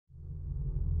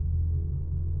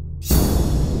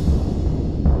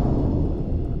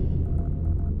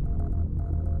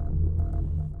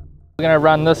We're going to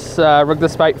run this, rig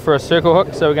this bait for a circle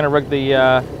hook. So we're going to rig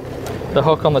the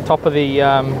hook on the top of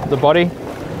the body.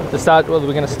 To start with,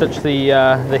 we're going to stitch the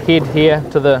head here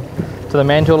to the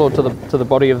mantle, or to the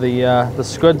body of the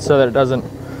squid, so that it doesn't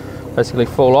basically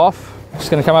fall off. Just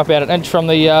going to come up about 1 inch from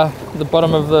the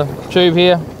bottom of the tube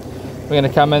here. We're going to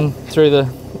come in through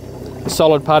the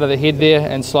solid part of the head there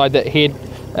and slide that head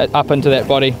up into that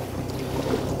body.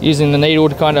 Using the needle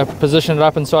to kind of position it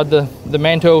up inside the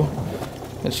mantle.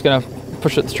 I'm just going to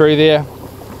push it through there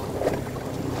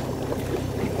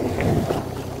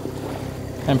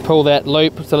and pull that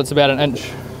loop till it's about 1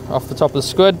 inch off the top of the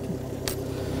squid.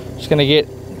 Just going to get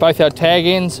both our tag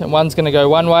ends, and one's going to go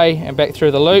one way and back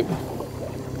through the loop.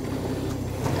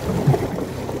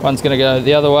 One's going to go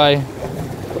the other way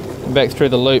and back through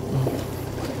the loop.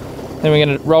 Then we're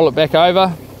going to roll it back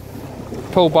over,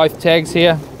 pull both tags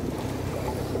here,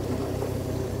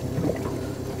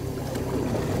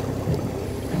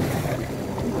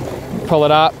 pull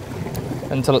it up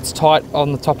until it's tight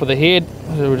on the top of the head.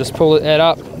 So we'll just pull that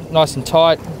up nice and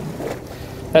tight.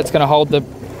 That's going to hold the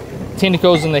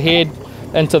tentacles in the head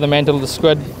into the mantle of the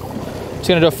squid. Just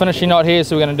going to do a finishing knot here,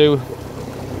 so we're going to do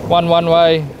one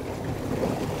way,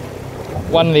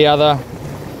 one the other,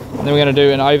 and then we're going to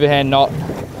do an overhand knot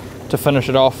to finish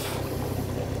it off.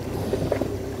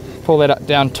 Pull that up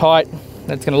down tight.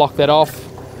 That's going to lock that off.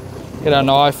 Get our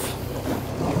knife,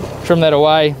 trim that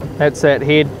away. That's that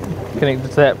head connected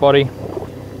to that body,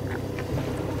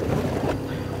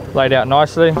 laid out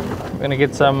nicely. We're going to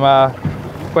get some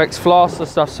wax floss. This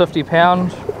stuff's 50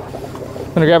 pound.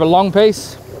 I'm going to grab a long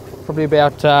piece, probably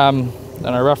about I don't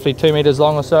know, roughly 2 meters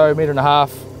long or so, 1.5 meters.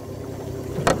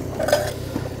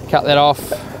 Cut that off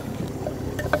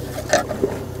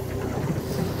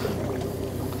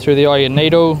through the eye of your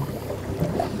needle,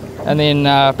 and then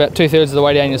about 2/3 of the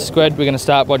way down your squid, we're going to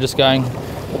start by just going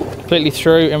completely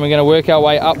through, and we're going to work our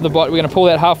way up the body. We're going to pull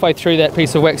that halfway through that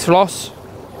piece of wax floss.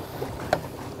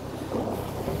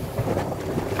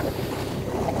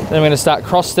 Then we're going to start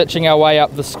cross stitching our way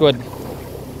up the squid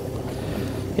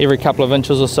every couple of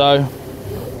inches or so.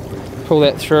 Pull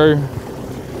that through.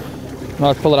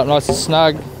 Pull it up nice and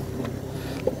snug.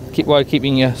 While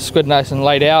keeping your squid nice and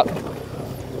laid out.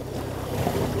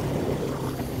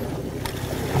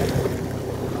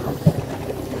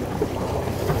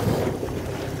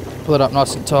 Pull it up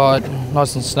nice and tight,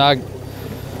 nice and snug.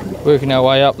 Working our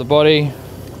way up the body.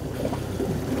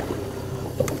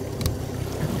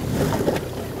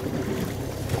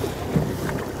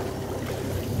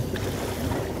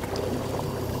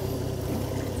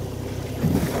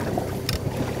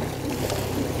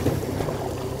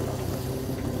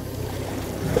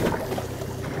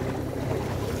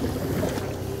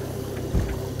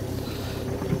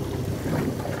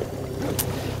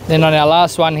 Then on our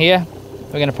last one here,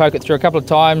 we're going to poke it through a couple of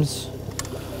times,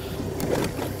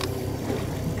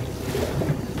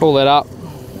 pull that up,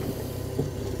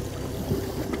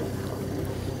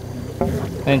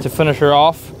 and to finish her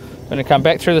off, we're going to come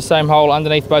back through the same hole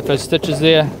underneath both those stitches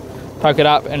there, poke it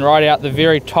up and right out the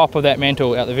very top of that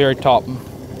mantle, out the very top. I'm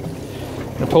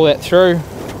going to pull that through,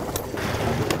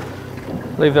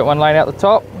 leave that one laying out the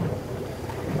top,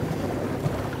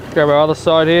 grab our other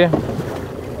side here,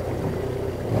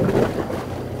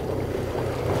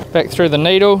 back through the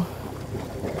needle,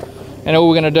 and all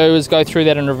we're going to do is go through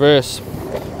that in reverse,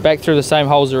 back through the same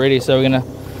holes already. So we're going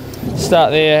to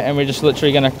start there, and we're just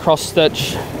literally going to cross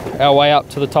stitch our way up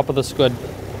to the top of the squid,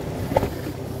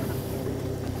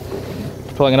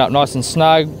 pulling it up nice and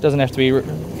snug. Doesn't have to be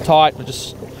tight, but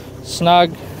just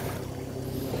snug.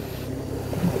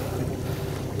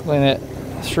 Pulling that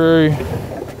through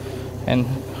and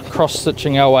cross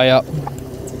stitching our way up.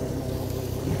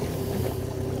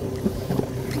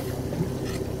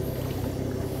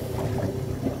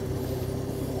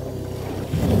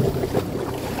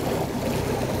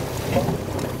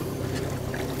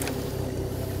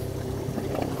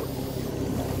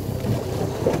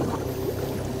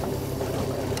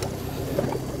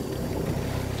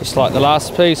 Just like the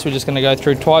last piece, we're just going to go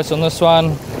through twice on this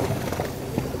one.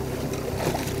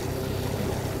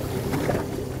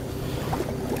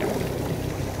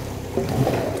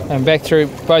 And back through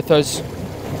both those,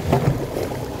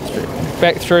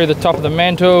 back through the top of the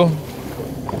mantle,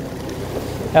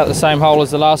 out the same hole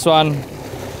as the last one,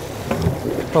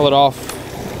 pull it off,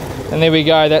 and there we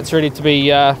go. That's ready to be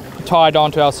tied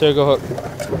onto our circle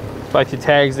hook. Both your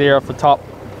tags there off the top,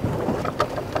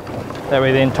 that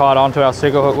we then tied onto our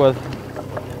circle hook with,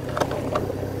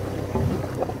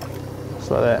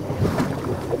 just like that.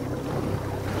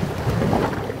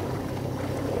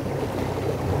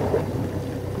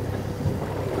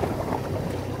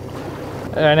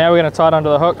 And now we're going to tie it onto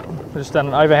the hook. We've just done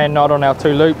an overhand knot on our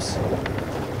 2 loops.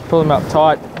 Pull them up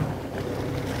tight.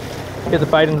 Get the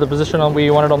bait into the position on where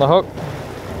you want it on the hook.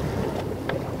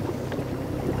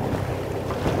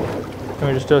 And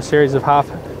we just do a series of half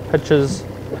hitches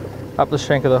up the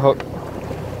shank of the hook.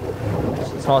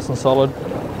 So it's nice and solid.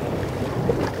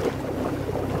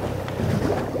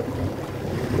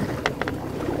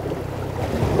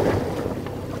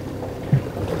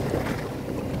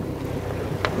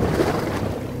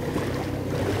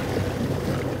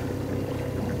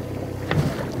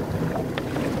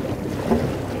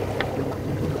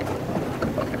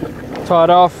 Tie it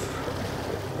off,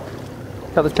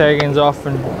 cut the tag ends off,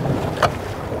 and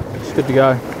it's good to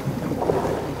go.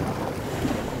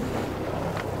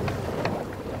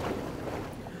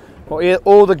 Well,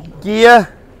 all the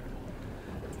gear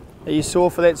that you saw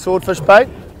for that swordfish bait,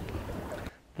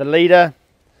 the leader,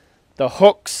 the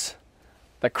hooks,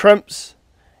 the crimps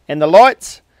and the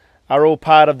lights are all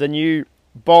part of the new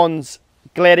Bonze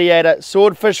Gladiator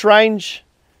swordfish range.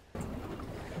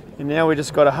 And now we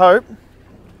just got to hope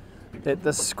that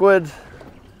the squid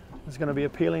is going to be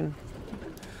appealing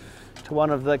to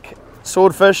one of the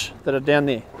swordfish that are down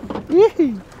there.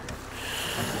 Yee-hoo.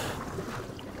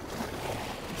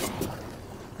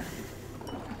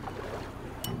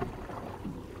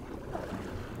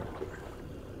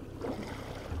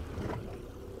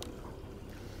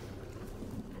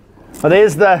 Well,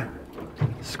 there's the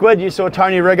squid you saw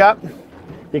Tony rig up.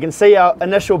 You can see our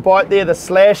initial bite there, the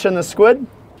slash in the squid,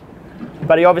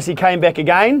 but he obviously came back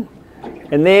again.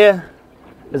 And there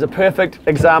is a perfect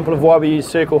example of why we use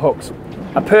circle hooks.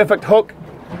 A perfect hook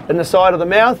in the side of the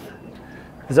mouth.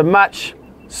 There's a much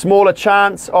smaller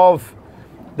chance of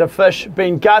the fish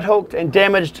being gut hooked and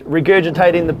damaged,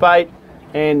 regurgitating the bait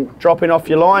and dropping off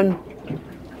your line.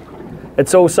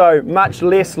 It's also much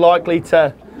less likely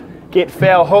to get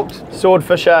foul hooked.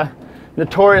 Swordfish are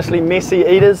notoriously messy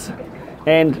eaters,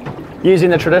 and using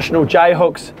the traditional J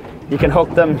hooks, you can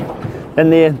hook them in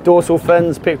their dorsal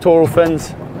fins, pectoral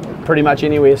fins, pretty much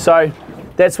anywhere. So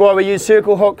that's why we use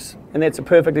circle hooks, and that's a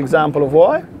perfect example of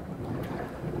why.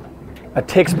 A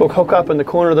textbook hook up in the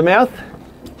corner of the mouth.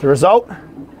 The result,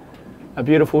 a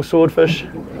beautiful swordfish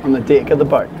on the deck of the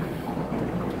boat.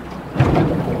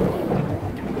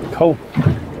 Cool.